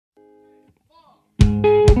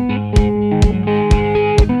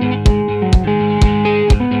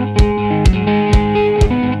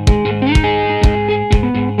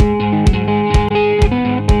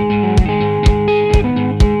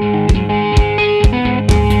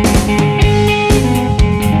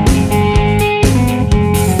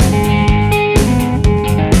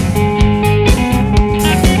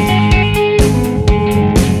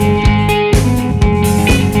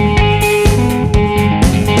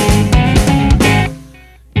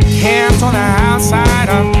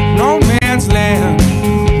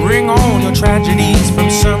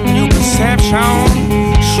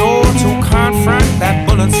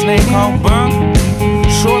snake called bump,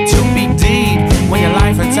 sure to be deep when your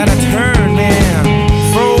life is at a turn, man.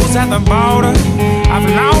 Froze at the border of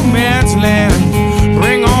no man's land.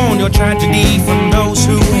 Bring on your tragedy from those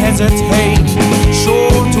who hesitate.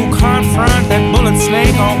 Sure to confront that bullet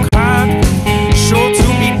snake on cock. Sure to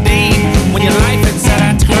be deep when your life is at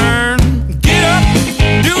a turn. Get up,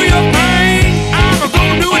 do your thing. I'm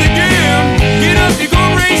gonna do it again. Get up, you're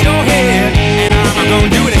gonna raise your head, and I'm gonna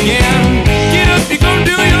do it again. Get up, you're gonna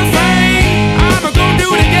do your thing. I'm gonna do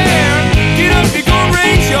it again. Get up, you're gonna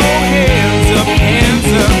raise your hands up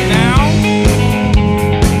now.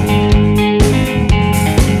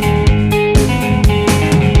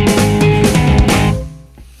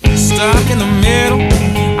 Stuck in the middle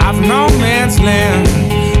of no man's land.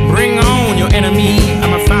 Bring on your enemy,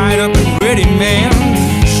 I'm a fight up and ready man.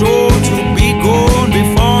 Sure to be gone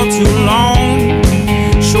before too long.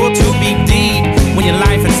 Sure to be deep when your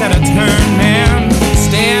life is at a turn, man.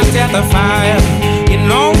 Stand at the fire in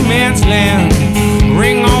no man's land.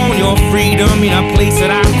 Bring on your freedom in a place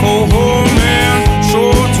that I call home, man.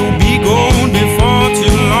 Sure to be gone before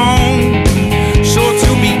too long. Sure to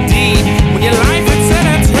be deep when your life is at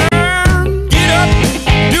a turn. Get up,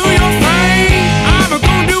 do your thing. I'm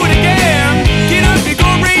gonna do it again. Get up, you're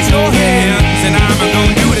gonna raise your hands, and I'm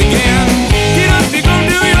gonna do it again. Get up, you're gonna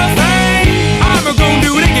do your thing. I'm gonna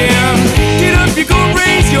do it again. Get up, you're gonna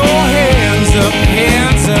raise your hands up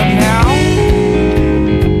now.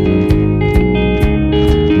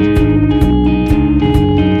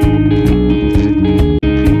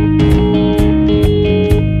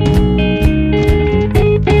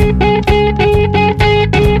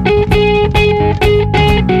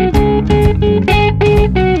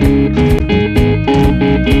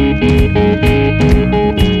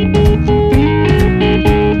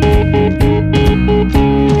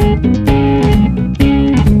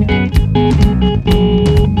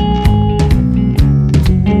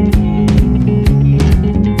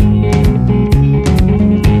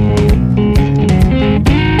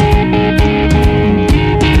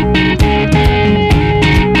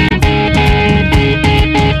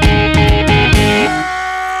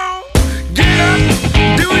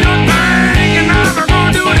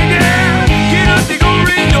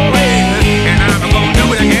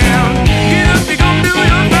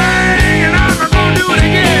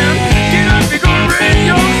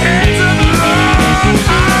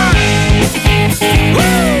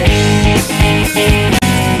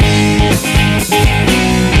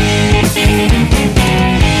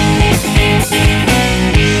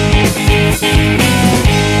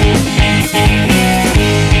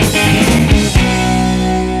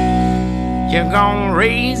 You're gonna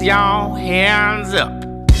raise your hands up.